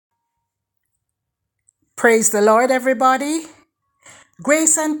Praise the Lord, everybody.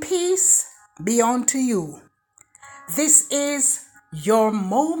 Grace and peace be unto you. This is your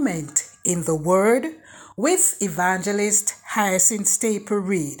moment in the Word with Evangelist Hyacinth Staple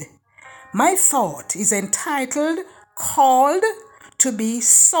Reed. My thought is entitled, Called to be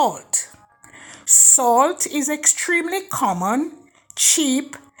Salt. Salt is extremely common,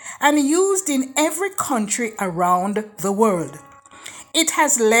 cheap, and used in every country around the world. It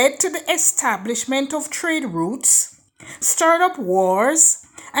has led to the establishment of trade routes, stirred up wars,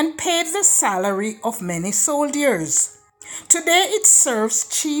 and paid the salary of many soldiers. Today it serves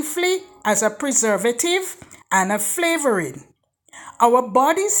chiefly as a preservative and a flavoring. Our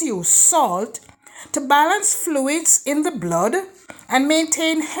bodies use salt to balance fluids in the blood and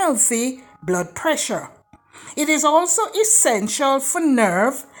maintain healthy blood pressure. It is also essential for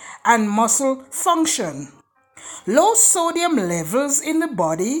nerve and muscle function. Low sodium levels in the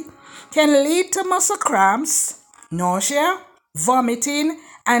body can lead to muscle cramps, nausea, vomiting,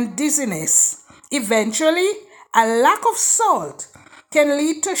 and dizziness. Eventually, a lack of salt can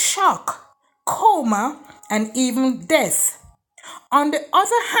lead to shock, coma, and even death. On the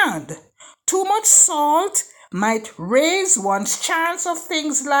other hand, too much salt might raise one's chance of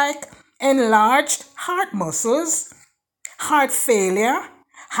things like enlarged heart muscles, heart failure,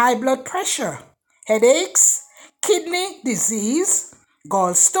 high blood pressure, headaches, kidney disease,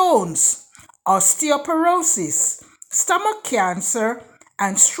 gallstones, osteoporosis, stomach cancer,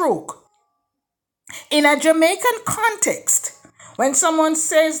 and stroke. In a Jamaican context, when someone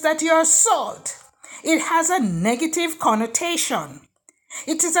says that you're salt, it has a negative connotation.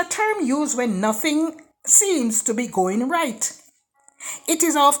 It is a term used when nothing seems to be going right. It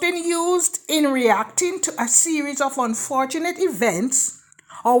is often used in reacting to a series of unfortunate events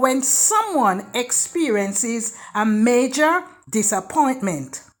or when someone experiences a major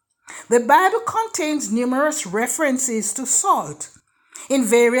disappointment. The Bible contains numerous references to salt. In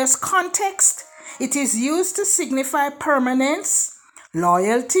various contexts, it is used to signify permanence,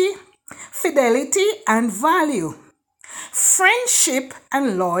 loyalty, fidelity, and value. Friendship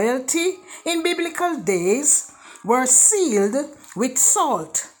and loyalty in biblical days were sealed with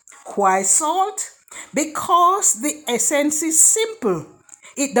salt. Why salt? Because the essence is simple.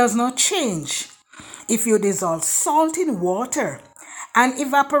 It does not change. If you dissolve salt in water and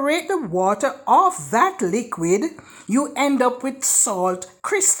evaporate the water of that liquid, you end up with salt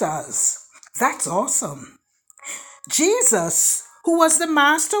crystals. That's awesome. Jesus, who was the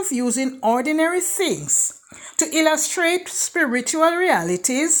master of using ordinary things to illustrate spiritual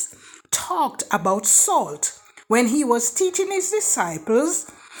realities, talked about salt when he was teaching his disciples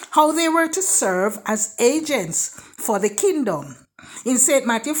how they were to serve as agents for the kingdom. In St.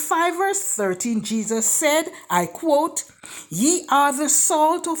 Matthew 5 verse 13, Jesus said, I quote, Ye are the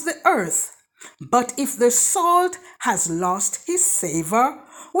salt of the earth, but if the salt has lost his savor,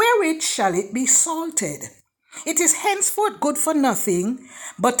 wherewith shall it be salted? It is henceforth good for nothing,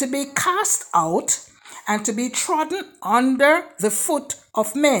 but to be cast out and to be trodden under the foot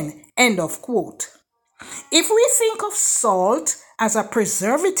of men. End of quote. If we think of salt as a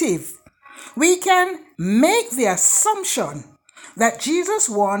preservative, we can make the assumption that Jesus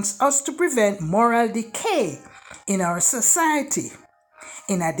wants us to prevent moral decay in our society.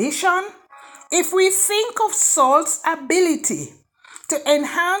 In addition, if we think of salt's ability to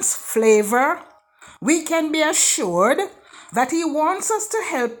enhance flavor, we can be assured that he wants us to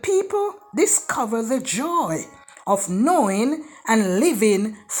help people discover the joy of knowing and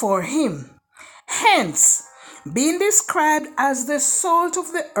living for him. Hence, being described as the salt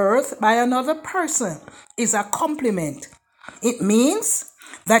of the earth by another person is a compliment. It means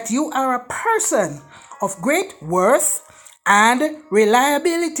that you are a person of great worth and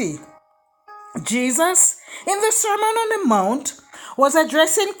reliability. Jesus, in the Sermon on the Mount, was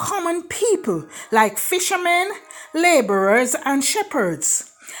addressing common people like fishermen, laborers, and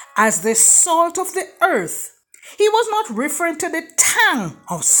shepherds as the salt of the earth. He was not referring to the tang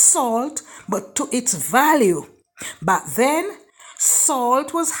of salt, but to its value. Back then,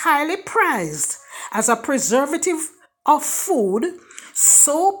 salt was highly prized as a preservative of food,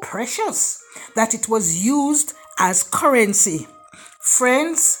 so precious that it was used as currency.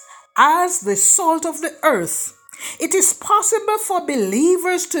 Friends, as the salt of the earth, it is possible for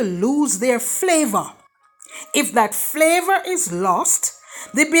believers to lose their flavor. If that flavor is lost,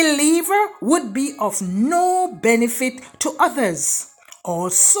 the believer would be of no benefit to others.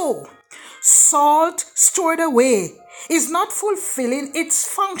 Also, salt stored away is not fulfilling its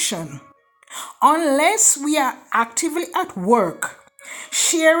function. Unless we are actively at work,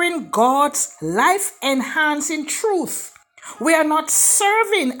 sharing God's life-enhancing truth, we are not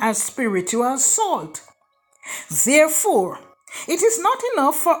serving as spiritual salt. Therefore, it is not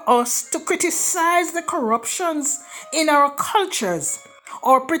enough for us to criticize the corruptions in our cultures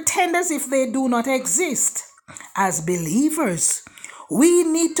or pretend as if they do not exist. As believers, we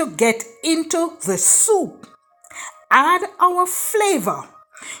need to get into the soup, add our flavor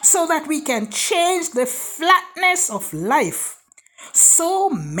so that we can change the flatness of life so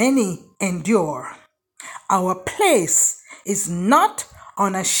many endure. Our place is not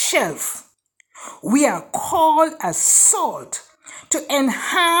on a shelf. We are called as salt to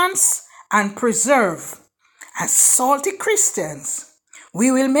enhance and preserve. As salty Christians,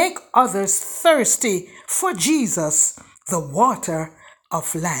 we will make others thirsty for Jesus, the water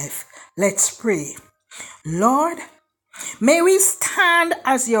of life. Let's pray. Lord, may we stand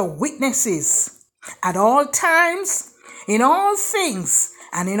as your witnesses at all times, in all things,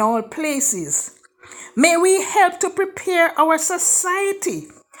 and in all places. May we help to prepare our society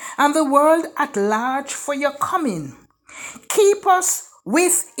and the world at large for your coming. Keep us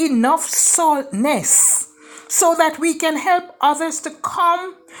with enough saltness so that we can help others to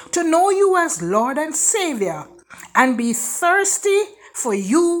come to know you as Lord and Savior and be thirsty for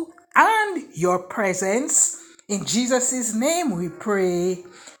you and your presence. In Jesus' name we pray.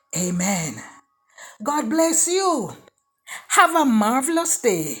 Amen. God bless you. Have a marvelous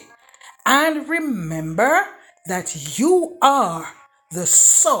day. And remember that you are the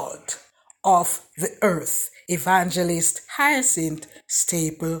salt of the earth. Evangelist Hyacinth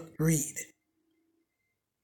Staple Reed.